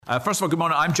First of all, good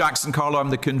morning. I'm Jackson Carlo. I'm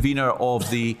the convener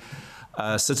of the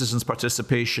Citizens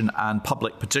Participation and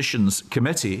Public Petitions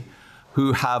Committee,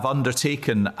 who have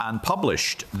undertaken and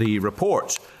published the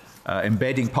report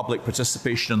embedding public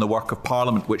participation in the work of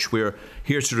Parliament, which we're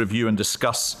here to review and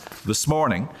discuss this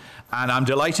morning. And I'm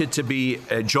delighted to be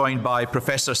joined by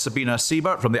Professor Sabina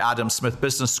Siebert from the Adam Smith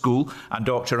Business School and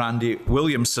Dr. Andy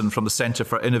Williamson from the Centre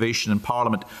for Innovation in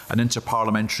Parliament and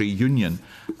Interparliamentary Union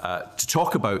to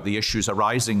talk about the issues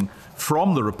arising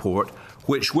from the report,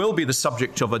 which will be the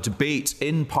subject of a debate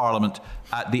in Parliament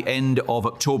at the end of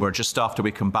October, just after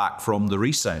we come back from the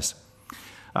recess.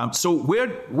 So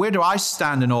where do I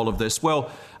stand in all of this?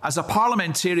 Well, as a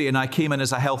parliamentarian, I came in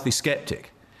as a healthy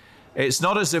sceptic. It's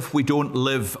not as if we don't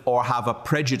live or have a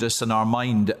prejudice in our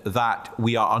mind that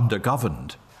we are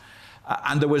undergoverned.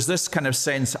 And there was this kind of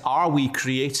sense, are we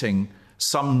creating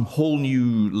some whole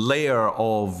new layer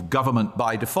of government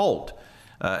by default?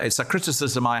 It's a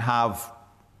criticism I have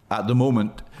at the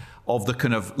moment of the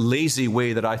kind of lazy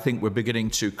way that I think we're beginning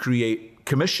to create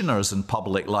commissioners in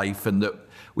public life, and that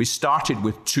we started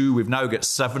with 2, we've now got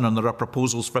 7, and there are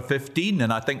proposals for 15.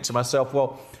 And I think to myself,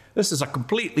 well, this is a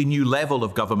completely new level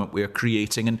of government we're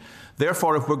creating. And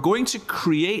therefore, if we're going to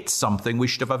create something, we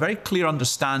should have a very clear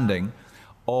understanding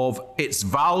of its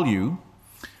value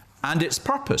and its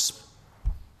purpose.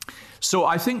 So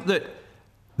I think that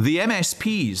the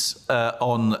MSPs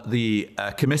on the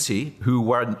committee who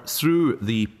went through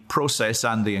the process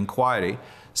and the inquiry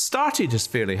started as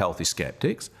fairly healthy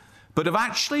sceptics, but have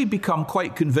actually become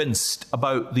quite convinced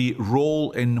about the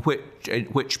role in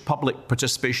which public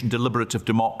participation, deliberative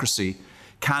democracy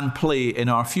can play in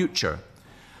our future.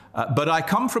 But I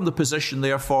come from the position,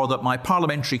 therefore, that my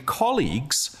parliamentary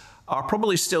colleagues are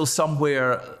probably still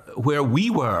somewhere where we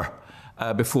were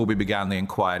before we began the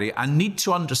inquiry, and need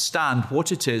to understand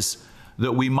what it is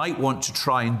that we might want to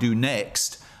try and do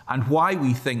next and why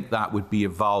we think that would be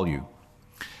of value.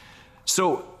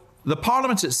 So the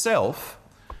Parliament itself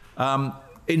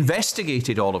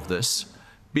investigated all of this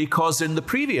because in the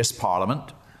previous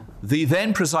Parliament, the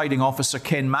then presiding officer,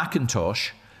 Ken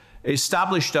McIntosh,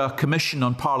 established a commission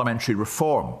on parliamentary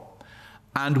reform.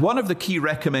 And one of the key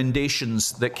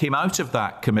recommendations that came out of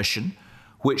that commission,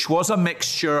 which was a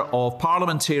mixture of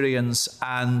parliamentarians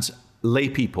and lay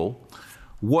people,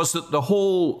 was that the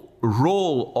whole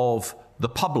role of the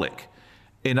public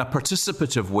in a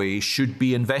participative way should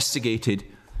be investigated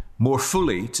more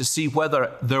fully to see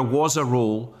whether there was a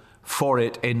role for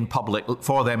them in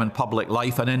public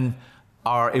life and in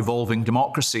our evolving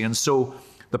democracy. And so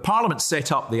the Parliament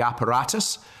set up the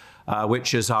apparatus,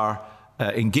 which is our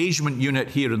engagement unit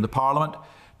here in the Parliament,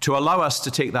 to allow us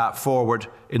to take that forward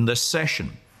in this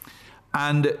session.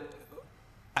 And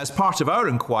as part of our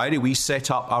inquiry, we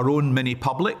set up our own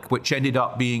mini-public, which ended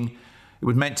up being, it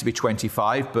was meant to be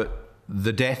 25, but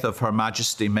the death of Her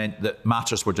Majesty meant that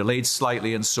matters were delayed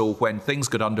slightly, and so when things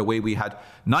got underway, we had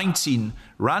 19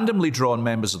 randomly drawn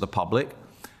members of the public,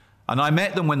 and I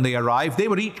met them when they arrived. They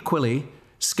were equally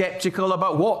sceptical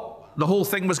about what the whole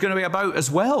thing was going to be about as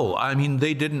well. I mean,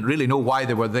 they didn't really know why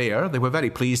they were there. They were very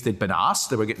pleased they'd been asked.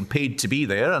 They were getting paid to be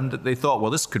there, and they thought,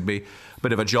 well, this could be a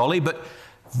bit of a jolly. But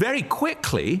very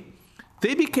quickly,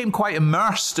 they became quite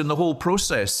immersed in the whole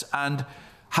process and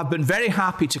have been very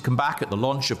happy to come back at the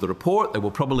launch of the report. They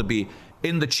will probably be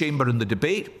in the chamber in the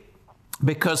debate,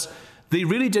 because they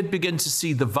really did begin to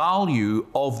see the value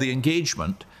of the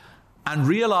engagement and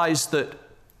realise that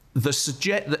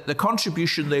the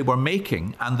contribution they were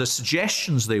making and the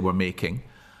suggestions they were making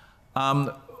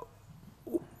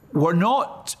were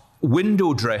not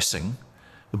window dressing,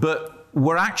 but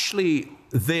were actually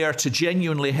there to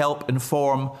genuinely help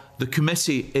inform the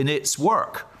committee in its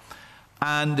work.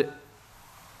 And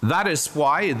that is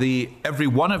why every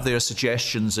one of their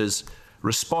suggestions is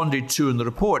responded to in the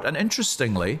report. And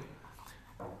interestingly,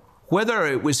 whether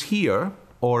it was here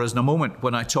or as in a moment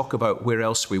when I talk about where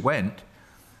else we went,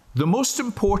 the most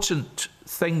important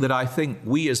thing that I think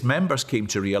we as members came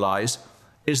to realise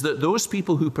is that those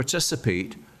people who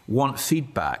participate want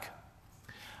feedback.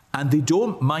 And they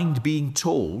don't mind being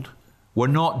told, we're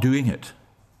not doing it,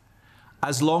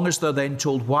 as long as they're then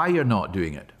told why you're not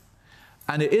doing it.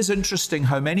 And it is interesting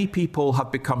how many people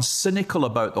have become cynical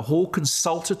about the whole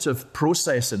consultative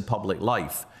process in public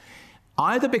life,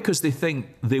 either because they think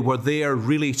they were there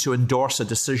really to endorse a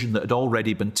decision that had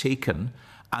already been taken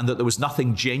and that there was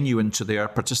nothing genuine to their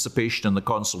participation in the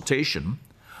consultation,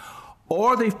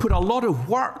 or they've put a lot of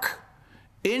work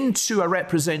into a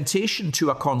representation to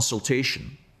a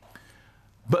consultation.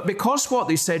 But because what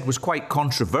they said was quite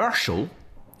controversial,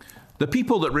 the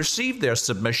people that received their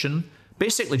submission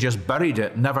basically just buried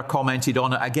it, never commented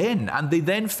on it again. And they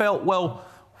then felt, well,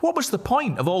 what was the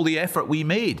point of all the effort we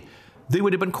made? They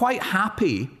would have been quite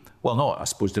happy, well, not, I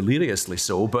suppose, deliriously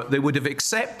so, but they would have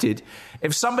accepted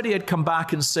if somebody had come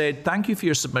back and said, thank you for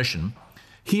your submission.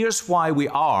 Here's why we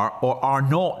are or are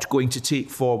not going to take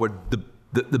forward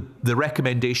the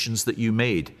recommendations that you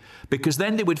made. Because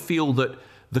then they would feel that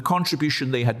the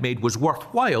contribution they had made was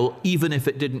worthwhile, even if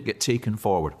it didn't get taken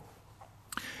forward.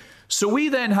 So we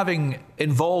then, having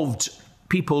involved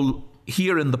people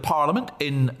here in the Parliament,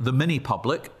 in the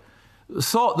mini-public,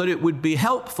 thought that it would be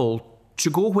helpful to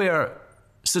go where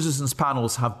citizens'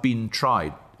 panels have been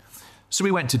tried. So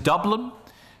we went to Dublin,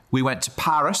 we went to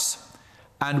Paris,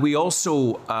 and we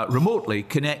also remotely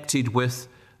connected with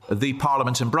the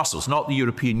Parliament in Brussels, not the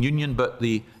European Union, but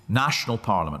the national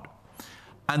Parliament.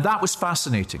 And that was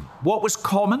fascinating. What was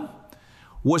common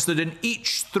was that in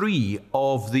each three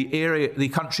of the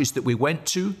countries that we went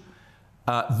to,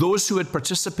 those who had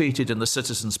participated in the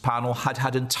citizens' panel had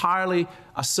had entirely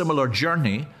a similar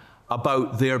journey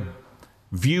about their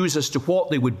views as to what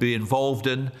they would be involved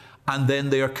in, and then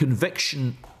their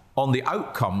conviction on the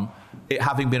outcome, it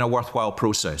having been a worthwhile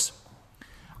process.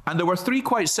 And there were three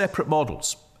quite separate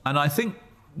models. And I think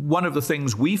one of the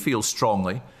things we feel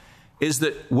strongly is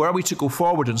that were we to go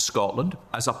forward in Scotland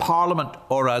as a parliament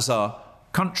or as a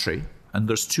country, and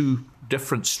there's two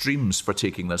different streams for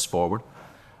taking this forward,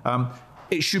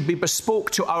 it should be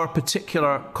bespoke to our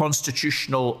particular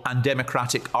constitutional and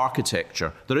democratic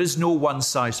architecture. There is no one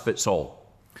size fits all.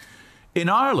 In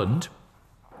Ireland,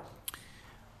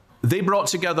 they brought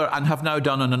together, and have now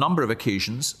done on a number of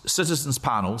occasions, citizens'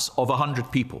 panels of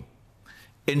 100 people.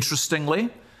 Interestingly,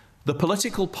 the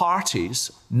political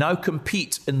parties now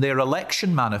compete in their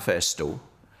election manifesto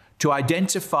to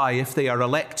identify, if they are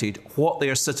elected, what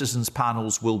their citizens'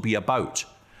 panels will be about.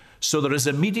 So there is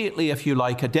immediately, if you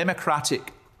like, a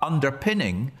democratic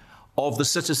underpinning of the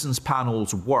citizens'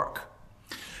 panel's work.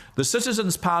 The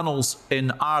citizens' panels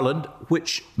in Ireland,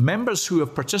 which members who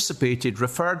have participated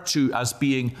referred to as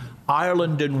being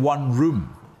Ireland in one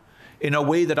room, in a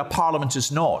way that a parliament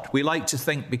is not. We like to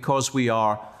think because we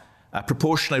are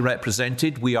proportionally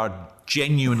represented, we are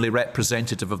genuinely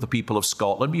representative of the people of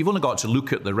Scotland. You've only got to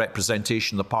look at the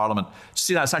representation of the Parliament to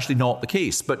see that's actually not the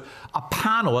case. But a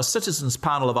panel, a citizens'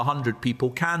 panel of 100 people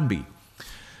can be.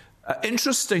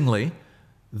 Interestingly,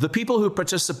 the people who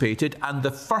participated, and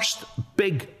the first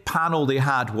big panel they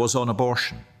had was on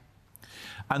abortion.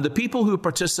 And the people who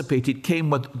participated came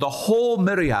with the whole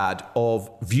myriad of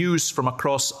views from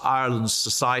across Ireland's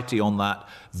society on that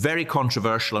very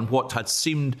controversial and what had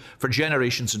seemed for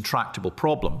generations intractable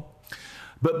problem.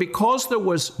 But because there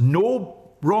was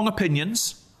no wrong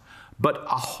opinions, but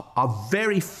a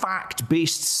very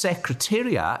fact-based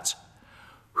secretariat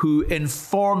who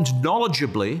informed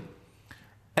knowledgeably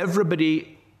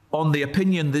everybody on the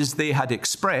opinion as they had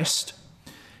expressed,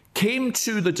 came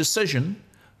to the decision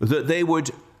that they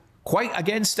would, quite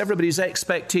against everybody's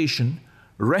expectation,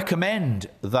 recommend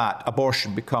that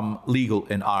abortion become legal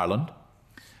in Ireland.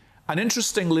 And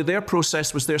interestingly, their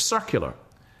process was their circular.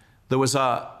 There was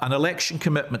an election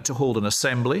commitment to hold an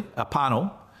assembly, a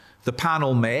panel. The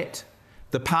panel met.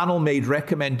 The panel made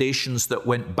recommendations that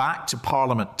went back to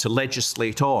Parliament to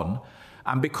legislate on.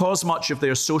 And because much of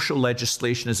their social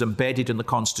legislation is embedded in the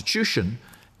Constitution,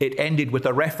 it ended with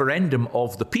a referendum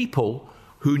of the people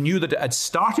who knew that it had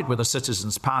started with a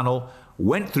citizens' panel,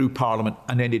 went through Parliament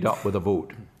and ended up with a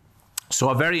vote. So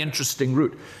a very interesting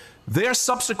route. Their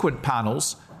subsequent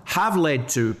panels have led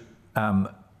to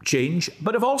change,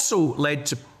 but have also led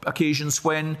to occasions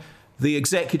when the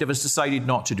executive has decided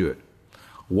not to do it.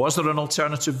 Was there an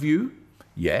alternative view?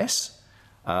 Yes.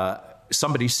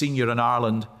 Somebody senior in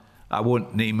Ireland, I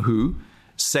won't name who,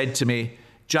 said to me,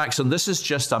 Jackson, this is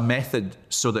just a method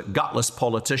so that gutless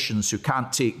politicians who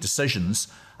can't take decisions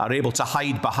are able to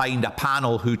hide behind a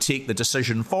panel who take the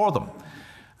decision for them.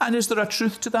 And is there a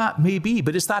truth to that? Maybe,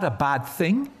 but is that a bad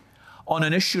thing on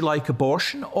an issue like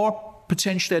abortion, or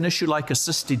potentially an issue like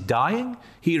assisted dying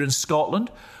here in Scotland,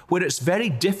 where it's very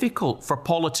difficult for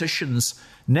politicians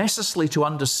necessarily to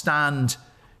understand,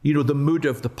 the mood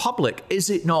of the public? Is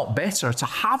it not better to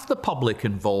have the public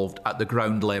involved at the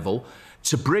ground level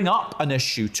to bring up an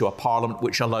issue to a parliament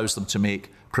which allows them to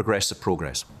make progressive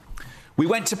progress? We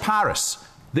went to Paris.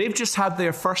 They've just had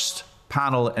their first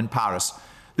panel in Paris.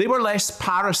 They were less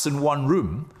Paris in one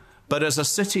room, but as a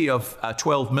city of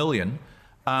 12 million,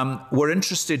 were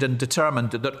interested and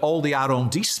determined that all the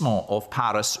arrondissements of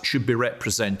Paris should be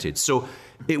represented. So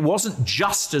it wasn't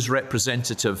just as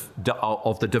representative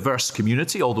of the diverse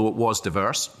community, although it was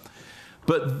diverse,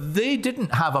 but they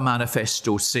didn't have a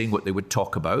manifesto saying what they would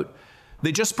talk about.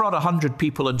 They just brought 100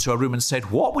 people into a room and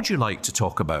said, what would you like to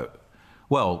talk about?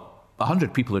 Well,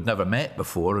 100 people who'd never met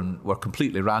before and were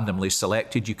completely randomly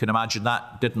selected. You can imagine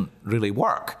that didn't really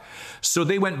work. So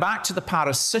they went back to the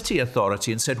Paris City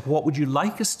Authority and said, what would you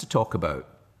like us to talk about?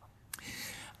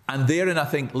 And therein, I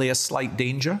think, lay a slight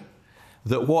danger,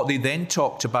 that what they then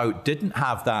talked about didn't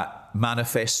have that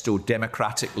manifesto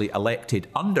democratically elected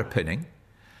underpinning.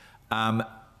 And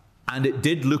it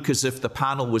did look as if the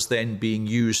panel was then being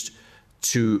used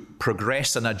to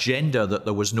progress an agenda that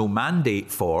there was no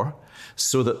mandate for,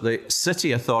 so that the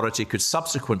city authority could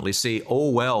subsequently say,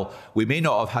 oh, well, we may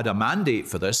not have had a mandate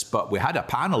for this, but we had a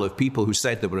panel of people who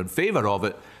said they were in favour of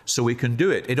it, so we can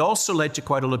do it. It also led to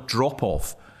quite a lot of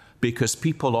drop-off because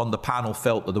people on the panel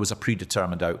felt that there was a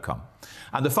predetermined outcome.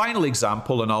 And the final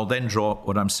example, and I'll then draw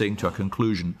what I'm saying to a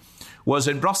conclusion, was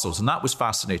in Brussels, and that was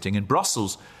fascinating. In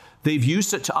Brussels, they've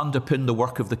used it to underpin the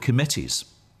work of the committees.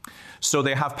 So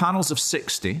they have panels of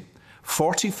 60,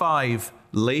 45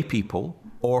 lay people,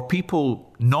 or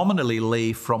people nominally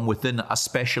lay from within a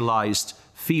specialised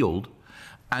field,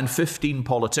 and 15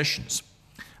 politicians.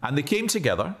 And they came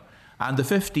together, and the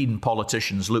 15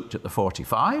 politicians looked at the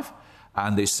 45,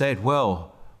 and they said,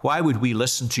 well, why would we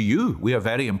listen to you? We are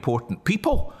very important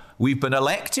people. We've been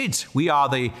elected. We are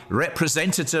the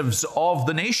representatives of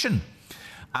the nation.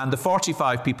 And the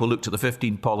 45 people looked at the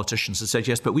 15 politicians and said,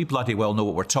 yes, but we bloody well know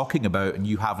what we're talking about, and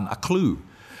you haven't a clue.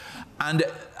 And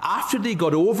after they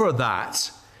got over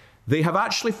that, they have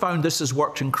actually found this has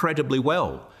worked incredibly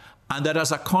well, and that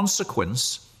as a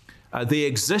consequence, they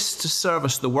exist to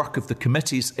service the work of the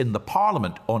committees in the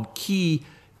Parliament on key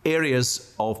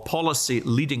areas of policy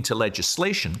leading to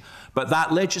legislation, but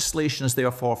that legislation is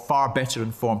therefore far better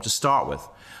informed to start with.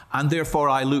 And therefore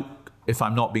I look, if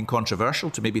I'm not being controversial,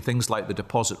 to maybe things like the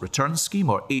Deposit Return Scheme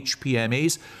or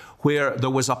HPMAs, where there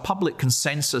was a public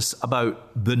consensus about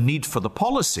the need for the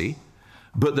policy,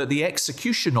 but that the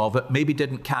execution of it maybe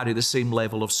didn't carry the same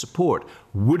level of support.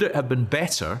 Would it have been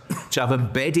better to have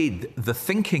embedded the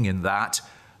thinking in that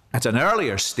at an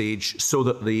earlier stage so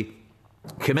that the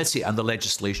committee and the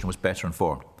legislation was better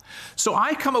informed? So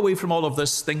I come away from all of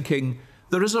this thinking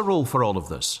there is a role for all of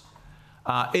this.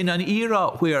 In an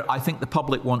era where I think the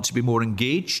public want to be more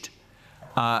engaged,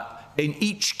 in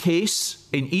each case,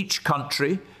 in each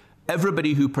country,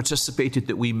 everybody who participated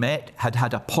that we met had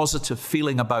had a positive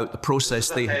feeling about the process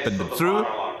they had been through.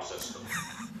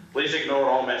 Please ignore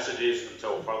all messages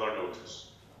until further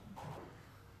notice.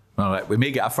 All right, we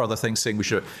may get a further thing saying we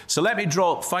should. So let me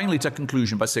draw finally to a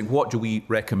conclusion by saying, what do we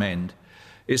recommend?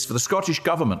 It's for the Scottish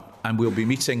Government, and we'll be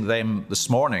meeting them this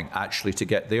morning, actually, to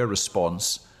get their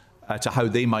response to how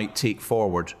they might take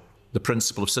forward the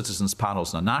principle of citizens'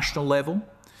 panels on a national level.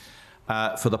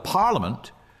 For the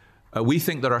Parliament, we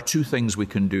think there are two things we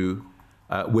can do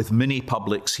with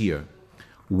mini-publics here.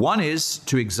 One is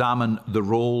to examine the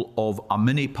role of a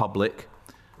mini-public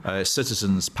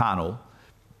citizens' panel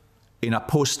in a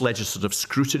post-legislative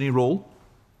scrutiny role,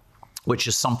 which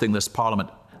is something this Parliament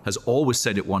has always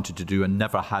said it wanted to do and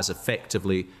never has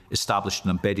effectively established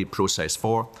an embedded process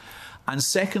for. And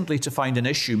secondly, to find an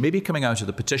issue, maybe coming out of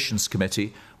the Petitions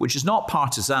Committee, which is not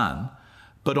partisan,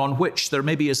 but on which there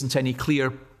maybe isn't any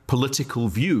clear political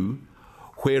view,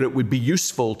 where it would be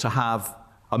useful to have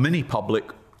a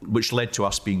mini-public, which led to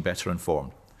us being better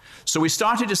informed. So we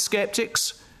started as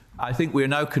sceptics. I think we're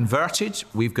now converted.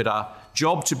 We've got a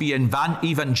job to be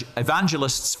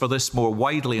evangelists for this more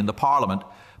widely in the Parliament,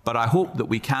 but I hope that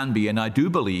we can be, and I do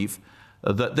believe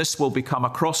that this will become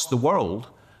across the world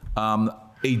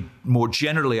a more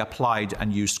generally applied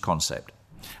and used concept.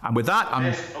 And with that,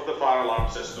 the test of the fire alarm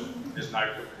system is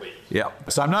now complete. Yeah.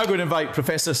 So I'm now going to invite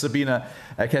Professor Sabina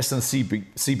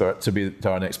Kesten-Siebert to be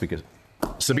our next speaker.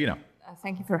 Sabina.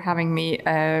 Thank you for having me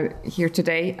here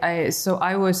today. So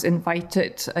I was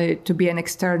invited to be an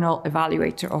external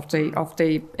evaluator of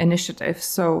the initiative.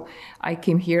 So I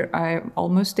came here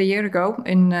almost a year ago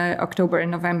in October and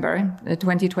November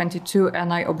 2022,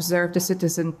 and I observed the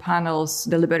citizen panel's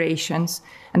deliberations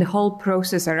and the whole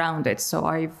process around it. So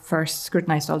I first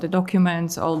scrutinized all the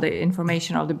documents, all the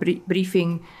information, all the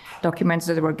briefing documents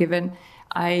that were given.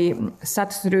 I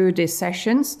sat through the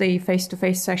sessions, the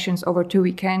face-to-face sessions over 2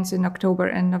 weekends in October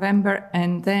and November,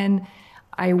 and then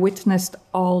I witnessed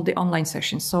all the online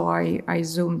sessions. So I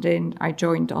zoomed in, I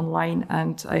joined online,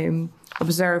 and I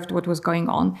observed what was going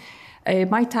on.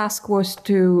 My task was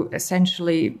to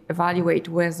essentially evaluate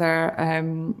whether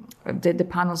the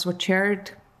panels were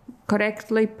chaired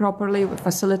correctly, properly,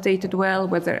 facilitated well,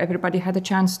 whether everybody had a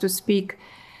chance to speak,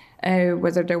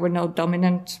 whether there were no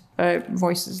dominant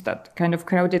voices that kind of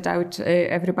crowded out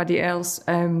everybody else.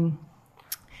 And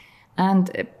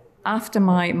after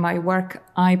my work,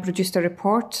 I produced a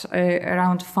report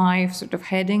around 5 sort of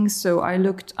headings. So I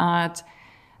looked at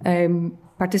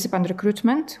participant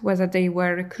recruitment, whether they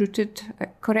were recruited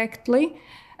correctly.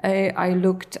 I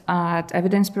looked at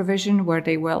evidence provision, were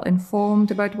they well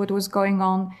informed about what was going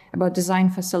on, about design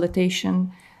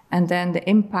facilitation, and then the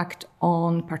impact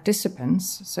on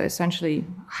participants. So essentially,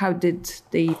 how did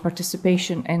the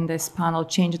participation in this panel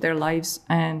change their lives,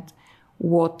 and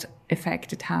what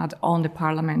effect it had on the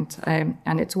Parliament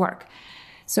and its work.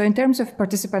 So in terms of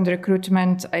participant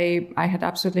recruitment, I had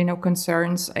absolutely no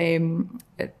concerns.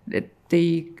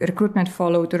 The recruitment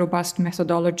followed a robust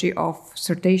methodology of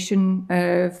Citation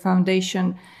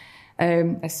Foundation.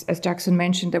 As Jackson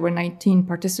mentioned, there were 19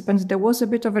 participants. There was a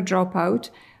bit of a dropout,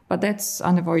 but that's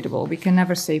unavoidable. We can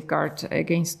never safeguard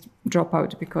against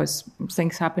dropout because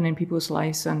things happen in people's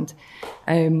lives and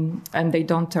they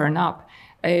don't turn up.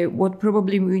 What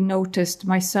probably we noticed,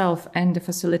 myself and the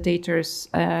facilitators,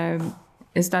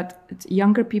 is that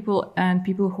younger people and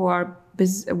people who are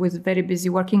busy, with very busy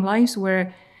working lives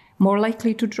were more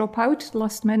likely to drop out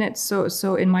last minute.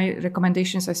 So in my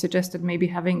recommendations, I suggested maybe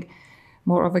having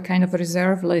more of a kind of a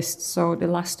reserve list. So the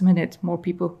last minute, more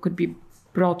people could be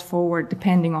brought forward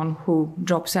depending on who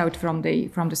drops out from the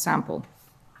sample.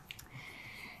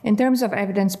 In terms of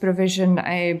evidence provision,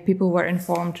 people were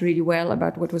informed really well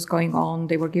about what was going on.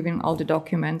 They were given all the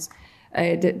documents.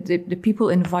 The people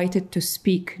invited to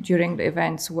speak during the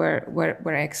events were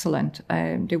excellent.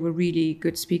 They were really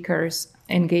good speakers,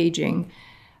 engaging,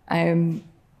 and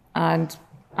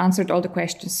answered all the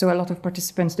questions. So a lot of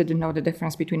participants didn't know the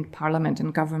difference between parliament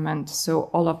and government. So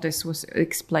all of this was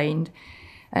explained.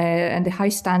 And the high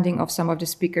standing of some of the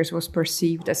speakers was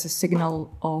perceived as a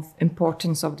signal of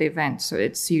importance of the event. So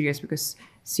it's serious because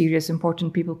serious,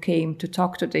 important people came to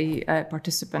talk to the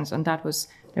participants, and there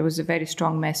was a very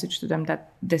strong message to them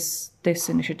that this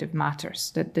initiative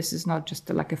matters, that this is not just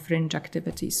like a fringe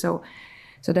activity. So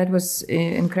that was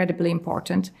incredibly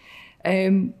important.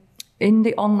 In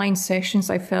the online sessions,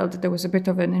 I felt that there was a bit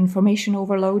of an information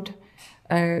overload.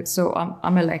 So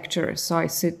I'm a lecturer, so I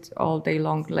sit all day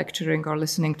long lecturing or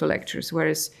listening to lectures,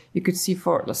 whereas you could see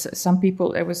for some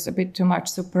people it was a bit too much.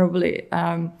 So probably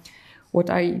what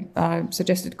I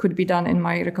suggested could be done in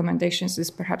my recommendations is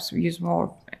perhaps use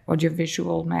more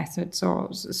audiovisual methods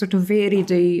or sort of vary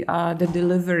the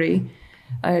delivery,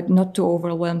 not to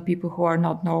overwhelm people who are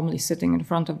not normally sitting in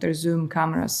front of their Zoom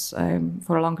cameras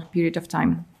for a longer period of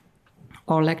time,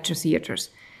 or lecture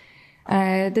theatres.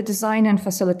 The design and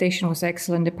facilitation was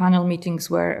excellent. The panel meetings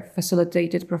were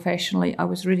facilitated professionally. I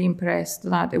was really impressed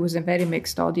that it was a very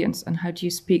mixed audience. And how do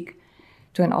you speak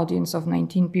to an audience of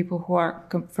 19 people who are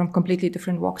from completely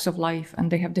different walks of life,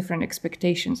 and they have different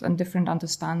expectations and different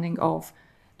understanding of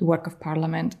the work of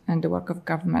Parliament and the work of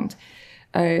government?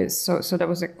 So that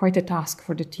was quite a task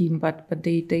for the team, but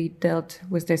they dealt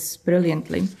with this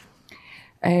brilliantly.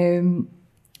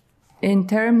 In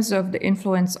terms of the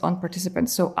influence on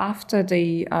participants, so after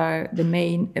the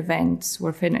main events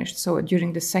were finished, so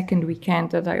during the second weekend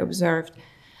that I observed,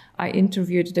 I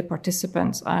interviewed the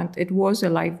participants, and it was a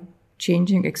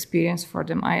life-changing experience for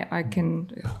them. I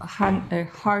can,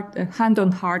 hand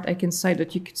on heart, I can say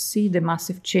that you could see the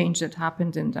massive change that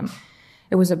happened in them.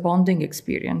 It was a bonding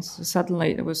experience.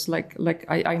 Suddenly, it was like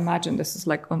I imagine this is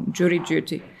like on jury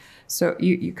duty. So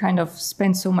you kind of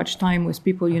spend so much time with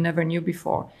people you never knew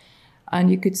before. And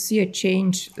you could see a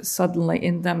change suddenly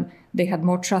in them. They had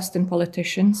more trust in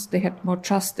politicians. They had more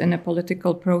trust in a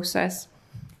political process.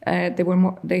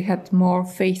 They had more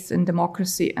faith in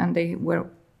democracy, and they were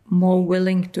more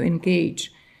willing to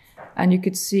engage. And you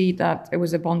could see that it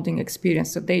was a bonding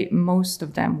experience. So most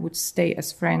of them would stay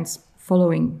as friends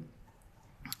following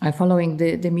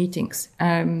the meetings.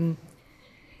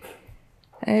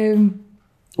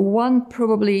 One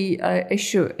probably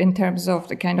issue in terms of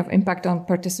the kind of impact on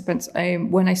participants,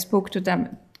 when I spoke to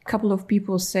them, a couple of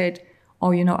people said,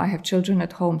 oh, I have children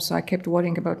at home, so I kept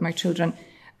worrying about my children.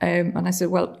 And I said,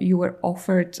 well, you were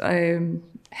offered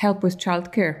help with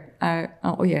childcare.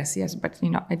 Oh, yes, but,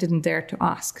 I didn't dare to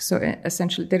ask. So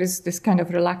essentially, there is this kind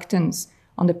of reluctance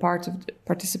on the part of the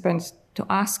participants to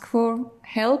ask for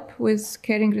help with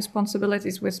caring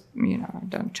responsibilities with,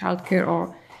 childcare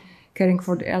or caring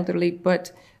for the elderly,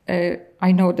 but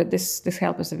I know that this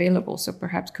help is available. So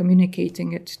perhaps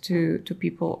communicating it to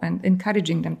people and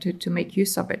encouraging them to make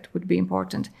use of it would be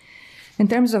important. In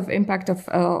terms of impact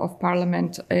of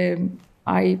Parliament,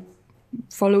 I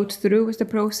followed through with the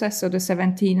process. So the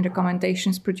 17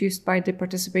 recommendations produced by the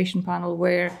participation panel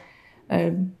were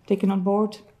taken on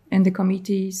board in the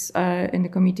committees, in the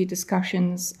committee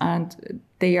discussions, and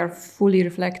they are fully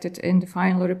reflected in the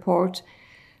final report.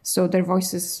 So their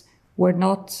voices were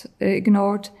not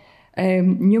ignored.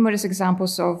 Numerous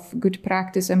examples of good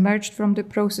practice emerged from the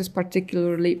process,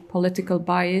 particularly political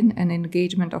buy-in and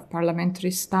engagement of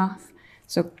parliamentary staff.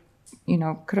 So,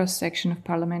 cross-section of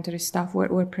parliamentary staff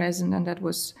were present, and that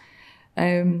was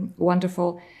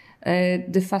wonderful.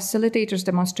 The facilitators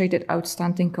demonstrated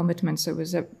outstanding commitment, so it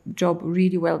was a job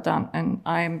really well done. And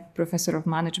I am professor of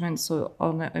management, so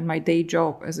in my day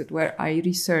job, as it were, I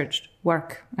researched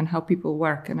work and how people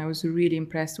work, and I was really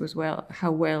impressed as well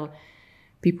how well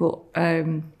people,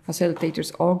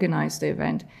 facilitators, organized the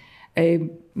event.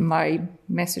 My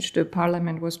message to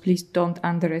Parliament was, please don't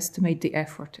underestimate the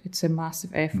effort. It's a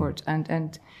massive effort,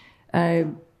 and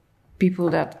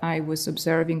people that I was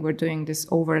observing were doing this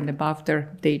over and above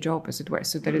their day job, as it were.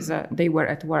 So they were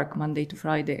at work Monday to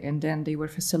Friday, and then they were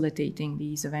facilitating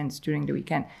these events during the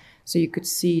weekend. So you could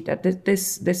see that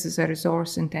this is a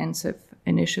resource-intensive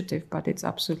initiative, but it's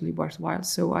absolutely worthwhile.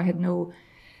 So I had no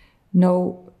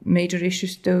major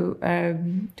issues to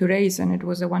raise, and it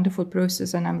was a wonderful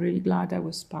process, and I'm really glad I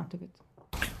was part of it.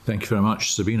 Thank you very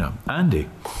much, Sabina. Andy.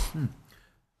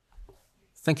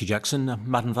 Thank you, Jackson.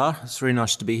 Madam Var, it's very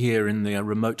nice to be here in the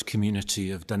remote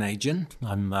community of Dunedin.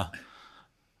 I'm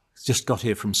just got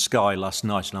here from Skye last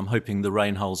night, and I'm hoping the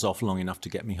rain holds off long enough to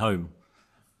get me home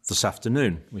this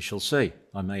afternoon. We shall see.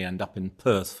 I may end up in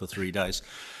Perth for 3 days.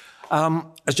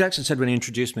 As Jackson said when he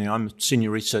introduced me, I'm a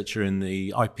senior researcher in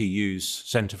the IPU's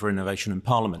Centre for Innovation in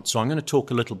Parliament, so I'm going to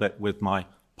talk a little bit with my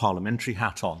parliamentary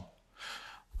hat on.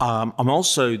 I'm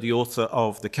also the author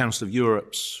of the Council of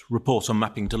Europe's report on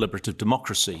mapping deliberative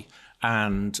democracy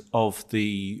and of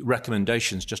the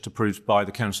recommendations just approved by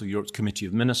the Council of Europe's Committee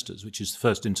of Ministers, which is the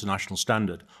first international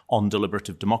standard on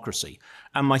deliberative democracy.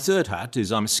 And my third hat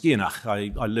is I'm a Skianach.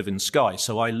 I live in Skye,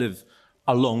 so I live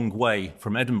a long way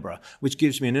from Edinburgh, which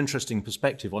gives me an interesting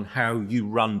perspective on how you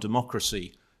run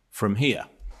democracy from here.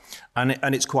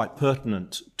 And it's quite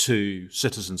pertinent to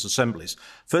citizens' assemblies.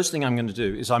 First thing I'm going to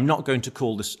do is I'm not going to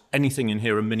call this anything in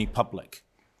here a mini-public.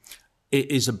 It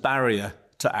is a barrier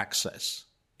to access.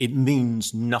 It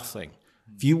means nothing.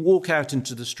 If you walk out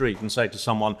into the street and say to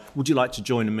someone, would you like to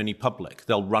join a mini-public?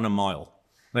 They'll run a mile.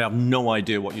 They have no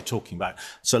idea what you're talking about.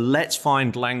 So let's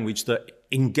find language that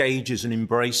engages and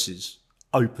embraces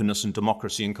openness and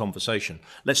democracy and conversation.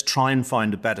 Let's try and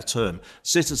find a better term.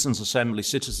 Citizens' assembly,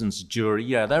 citizens' jury,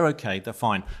 yeah, they're okay, they're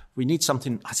fine. We need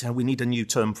something, I say we need a new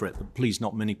term for it, but please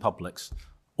not mini-publics.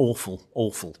 Awful,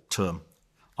 awful term.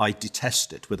 I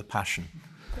detest it with a passion.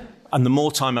 And the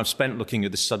more time I've spent looking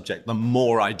at this subject, the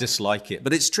more I dislike it.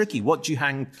 But it's tricky. What do you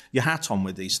hang your hat on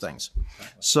with these things?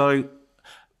 So,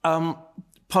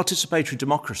 participatory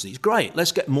democracy is great.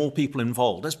 Let's get more people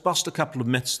involved. Let's bust a couple of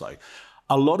myths, though.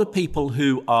 A lot of people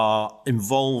who are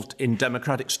involved in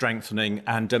democratic strengthening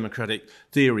and democratic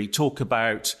theory talk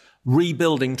about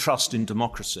rebuilding trust in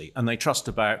democracy, and they trust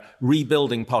about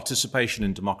rebuilding participation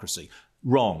in democracy.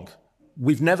 Wrong.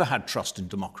 We've never had trust in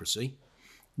democracy.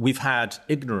 We've had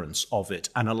ignorance of it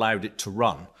and allowed it to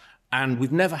run. And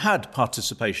we've never had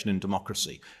participation in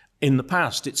democracy. In the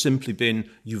past, it's simply been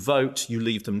you vote, you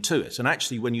leave them to it. And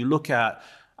actually, when you look at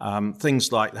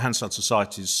things like the Hansard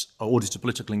Society's Audit of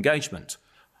Political Engagement,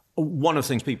 one of the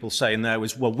things people say in there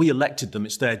is, well, we elected them,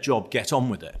 it's their job, get on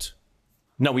with it.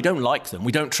 No, we don't like them,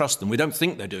 we don't trust them, we don't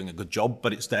think they're doing a good job,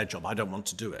 but it's their job, I don't want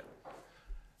to do it.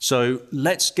 So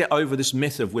let's get over this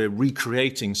myth of we're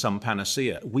recreating some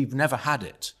panacea. We've never had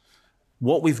it.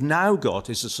 What we've now got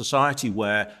is a society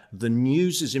where the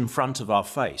news is in front of our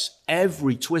face,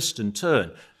 every twist and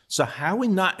turn. So how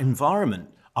in that environment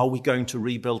are we going to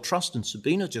rebuild trust? And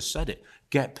Sabina just said it,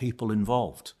 get people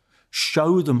involved.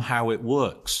 Show them how it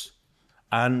works.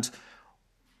 And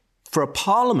for a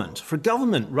parliament, for a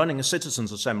government, running a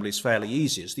citizens' assembly is fairly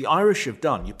easy. As the Irish have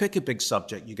done, you pick a big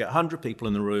subject, you get 100 people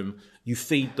in the room, you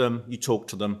feed them, you talk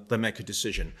to them, they make a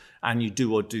decision, and you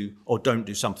do or don't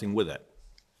do something with it.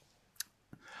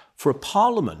 For a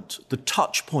parliament, the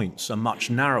touch points are much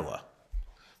narrower.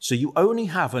 So you only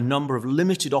have a number of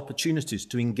limited opportunities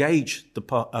to engage the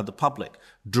public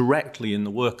directly in the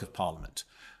work of Parliament.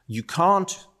 You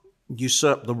can't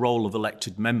usurp the role of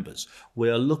elected members.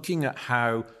 We're looking at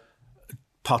how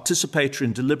participatory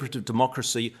and deliberative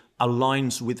democracy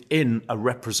aligns within a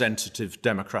representative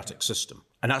democratic system.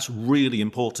 And that's really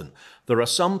important. There are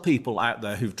some people out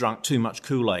there who've drunk too much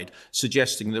Kool-Aid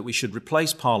suggesting that we should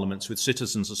replace parliaments with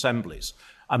citizens' assemblies.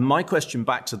 And my question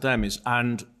back to them is,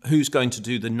 and who's going to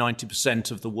do the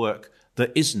 90% of the work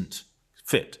that isn't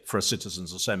fit for a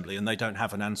citizens' assembly and they don't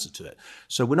have an answer to it?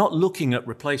 So we're not looking at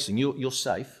replacing. You're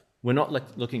safe. We're not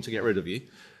looking to get rid of you.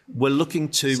 We're looking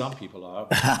to... Some people are.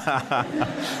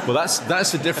 Well,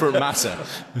 that's a different matter.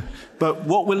 But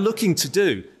what we're looking to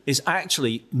do is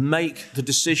actually make the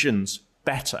decisions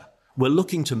better. We're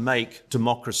looking to make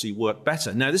democracy work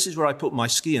better. Now, this is where I put my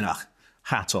skianach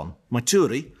hat on, my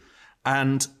tuuri,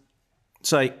 and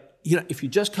say, if you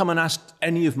just come and asked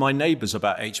any of my neighbours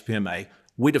about HPMA,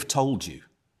 we'd have told you.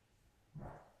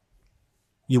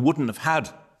 You wouldn't have had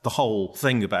the whole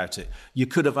thing about it. You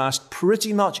could have asked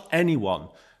pretty much anyone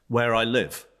where I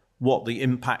live what the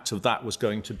impact of that was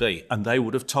going to be, and they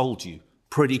would have told you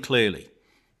pretty clearly.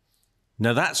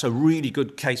 Now, that's a really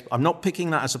good case. I'm not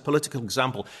picking that as a political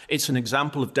example. It's an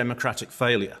example of democratic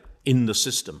failure in the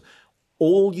system.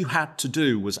 All you had to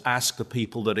do was ask the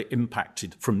people that it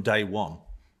impacted from day one,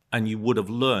 and you would have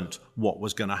learnt what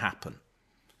was going to happen.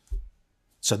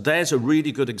 So there's a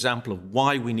really good example of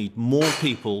why we need more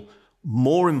people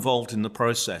more involved in the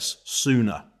process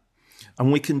sooner.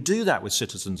 And we can do that with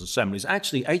citizens' assemblies.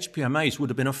 Actually, HPMAs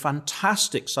would have been a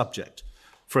fantastic subject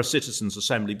for a citizens'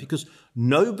 assembly because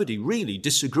nobody really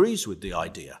disagrees with the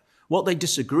idea. What they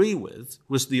disagree with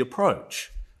was the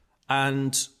approach.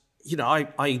 And,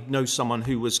 I know someone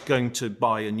who was going to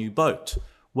buy a new boat.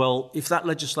 Well, if that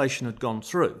legislation had gone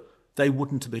through, they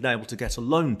wouldn't have been able to get a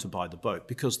loan to buy the boat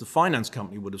because the finance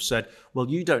company would have said, well,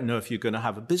 you don't know if you're going to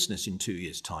have a business in 2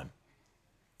 years' time.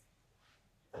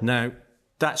 Now,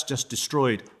 that's just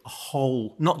destroyed a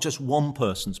whole, not just one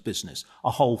person's business,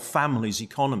 a whole family's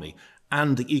economy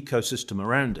and the ecosystem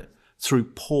around it through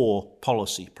poor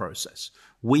policy process.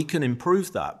 We can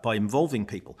improve that by involving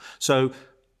people. So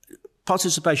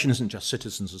participation isn't just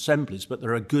citizens' assemblies, but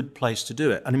they're a good place to do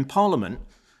it. And in Parliament,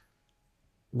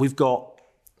 we've got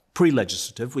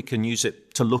pre-legislative. We can use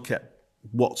it to look at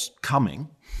what's coming.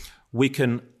 We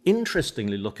can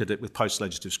interestingly look at it with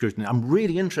post-legislative scrutiny. I'm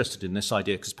really interested in this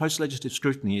idea because post-legislative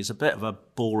scrutiny is a bit of a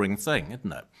boring thing,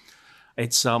 isn't it?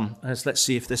 It's let's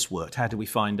see if this worked. How do we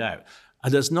find out?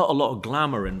 And there's not a lot of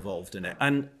glamour involved in it.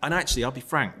 And actually, I'll be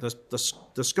frank,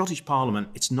 the Scottish Parliament,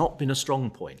 it's not been a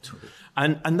strong point.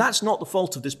 And that's not the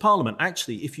fault of this Parliament.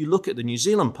 Actually, if you look at the New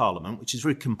Zealand Parliament, which is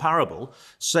very comparable,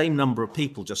 same number of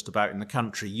people just about in the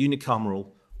country, unicameral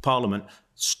Parliament,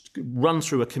 run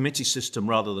through a committee system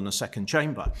rather than a second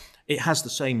chamber. It has the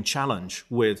same challenge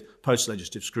with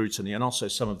post-legislative scrutiny and also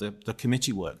some of the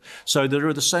committee work. So there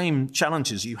are the same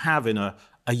challenges you have in a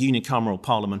unicameral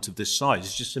parliament of this size.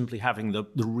 It's just simply having the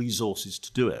resources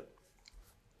to do it.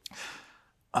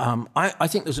 I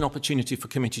think there's an opportunity for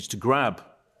committees to grab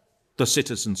the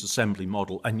citizens' assembly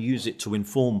model and use it to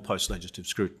inform post-legislative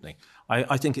scrutiny.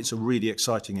 I think it's a really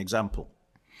exciting example.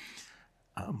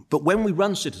 But when we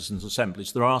run citizens'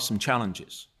 assemblies, there are some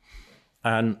challenges.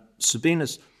 And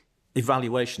Sabina's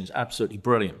evaluation is absolutely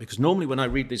brilliant because normally when I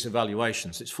read these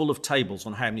evaluations, it's full of tables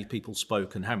on how many people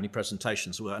spoke and how many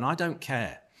presentations there were, and I don't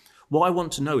care. What I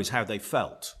want to know is how they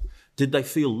felt. Did they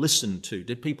feel listened to?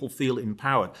 Did people feel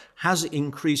empowered? Has it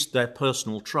increased their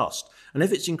personal trust? And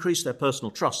if it's increased their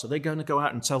personal trust, are they going to go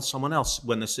out and tell someone else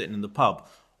when they're sitting in the pub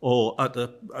or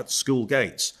at school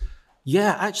gates?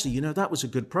 Yeah, actually, that was a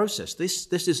good process. This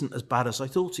isn't as bad as I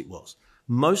thought it was.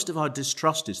 Most of our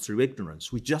distrust is through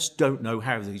ignorance. We just don't know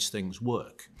how these things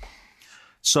work.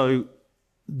 So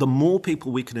the more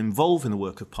people we can involve in the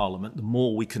work of Parliament, the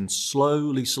more we can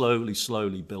slowly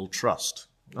build trust,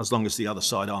 as long as the other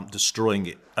side aren't destroying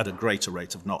it at a greater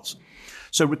rate of knots.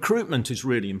 So recruitment is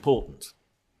really important.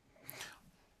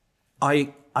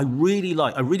 I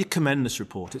really commend this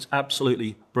report. It's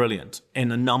absolutely brilliant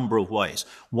in a number of ways.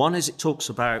 One is it talks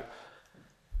about,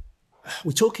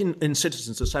 we talk in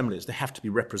citizens' assemblies, they have to be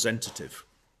representative.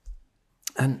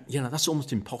 And, that's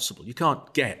almost impossible. You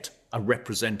can't get a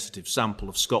representative sample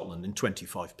of Scotland in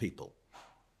 25 people.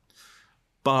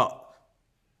 But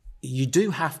you do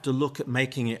have to look at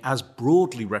making it as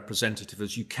broadly representative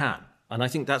as you can. And I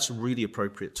think that's a really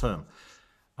appropriate term.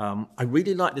 I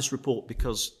really like this report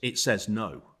because it says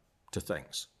no to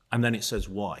things, and then it says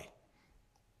why.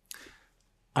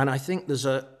 And I think there's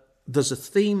a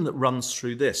theme that runs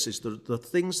through this, is the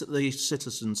things that the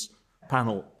citizens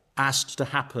panel asked to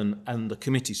happen and the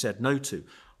committee said no to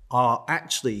are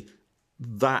actually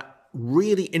that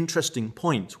really interesting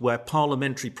point where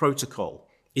parliamentary protocol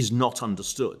is not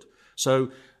understood.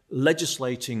 So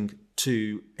legislating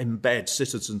to embed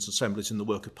citizens' assemblies in the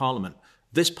work of Parliament,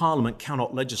 this Parliament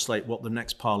cannot legislate what the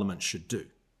next Parliament should do.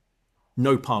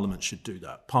 No Parliament should do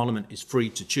that. Parliament is free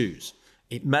to choose.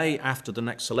 It may, after the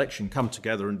next election, come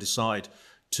together and decide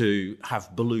to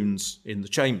have balloons in the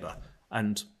chamber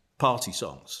and party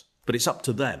songs, but it's up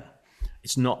to them.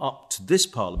 It's not up to this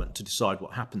Parliament to decide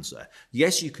what happens there.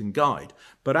 Yes, you can guide,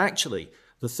 but actually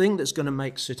The thing that's going to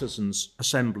make citizens'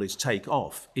 assemblies take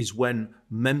off is when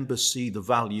members see the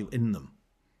value in them.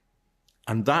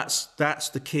 And that's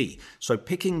the key. So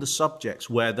picking the subjects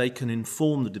where they can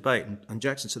inform the debate, and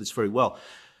Jackson said this very well,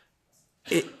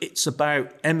 it's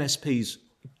about MSPs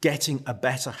getting a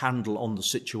better handle on the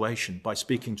situation by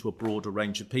speaking to a broader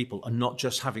range of people and not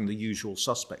just having the usual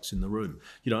suspects in the room.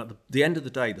 You know, at the end of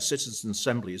the day, the Citizens'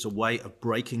 Assembly is a way of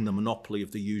breaking the monopoly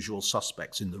of the usual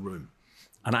suspects in the room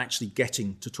and actually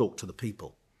getting to talk to the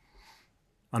people.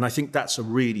 And I think that's a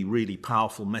really, really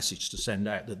powerful message to send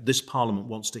out, that this Parliament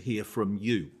wants to hear from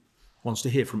you, wants to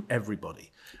hear from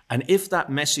everybody. And if that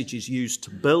message is used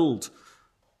to build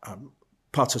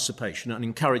participation and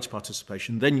encourage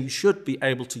participation, then you should be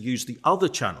able to use the other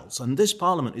channels. And this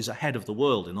Parliament is ahead of the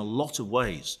world in a lot of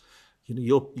ways. You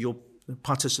know, your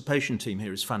participation team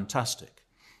here is fantastic.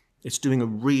 It's doing a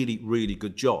really, really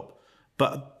good job.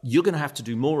 But you're going to have to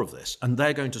do more of this, and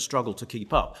they're going to struggle to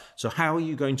keep up. So how are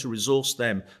you going to resource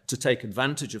them to take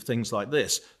advantage of things like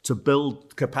this, to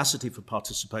build capacity for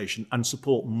participation and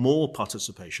support more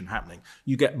participation happening?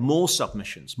 You get more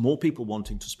submissions, more people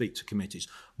wanting to speak to committees,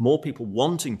 more people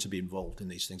wanting to be involved in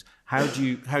these things. How do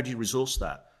you resource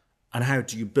that? And how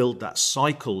do you build that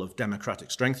cycle of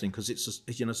democratic strengthening? Because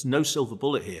it's no silver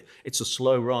bullet here. It's a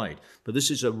slow ride. But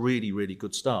this is a really, really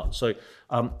good start. So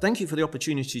thank you for the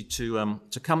opportunity to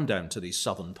come down to these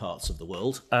southern parts of the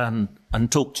world and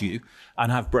talk to you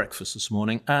and have breakfast this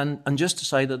morning. And just to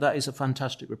say that is a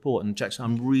fantastic report. And Jackson,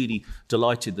 I'm really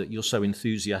delighted that you're so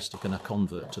enthusiastic and a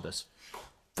convert to this.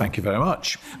 Thank you very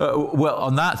much. Well,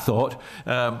 on that thought,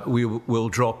 we will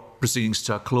draw proceedings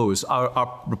to a close.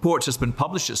 Our report has been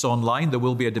published. It's online. There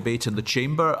will be a debate in the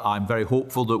chamber. I'm very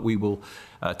hopeful that we will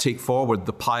take forward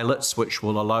the pilots, which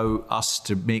will allow us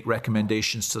to make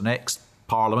recommendations to the next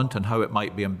Parliament and how it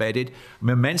might be embedded. I'm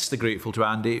immensely grateful to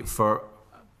Andy for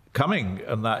coming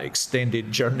on that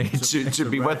extended journey to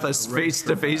be with us face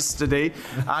to face today,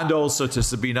 and also to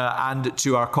Sabina and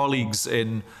to our colleagues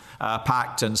in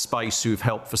Pact and Spice who've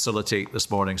helped facilitate this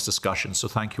morning's discussion. So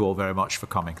thank you all very much for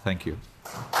coming. Thank you.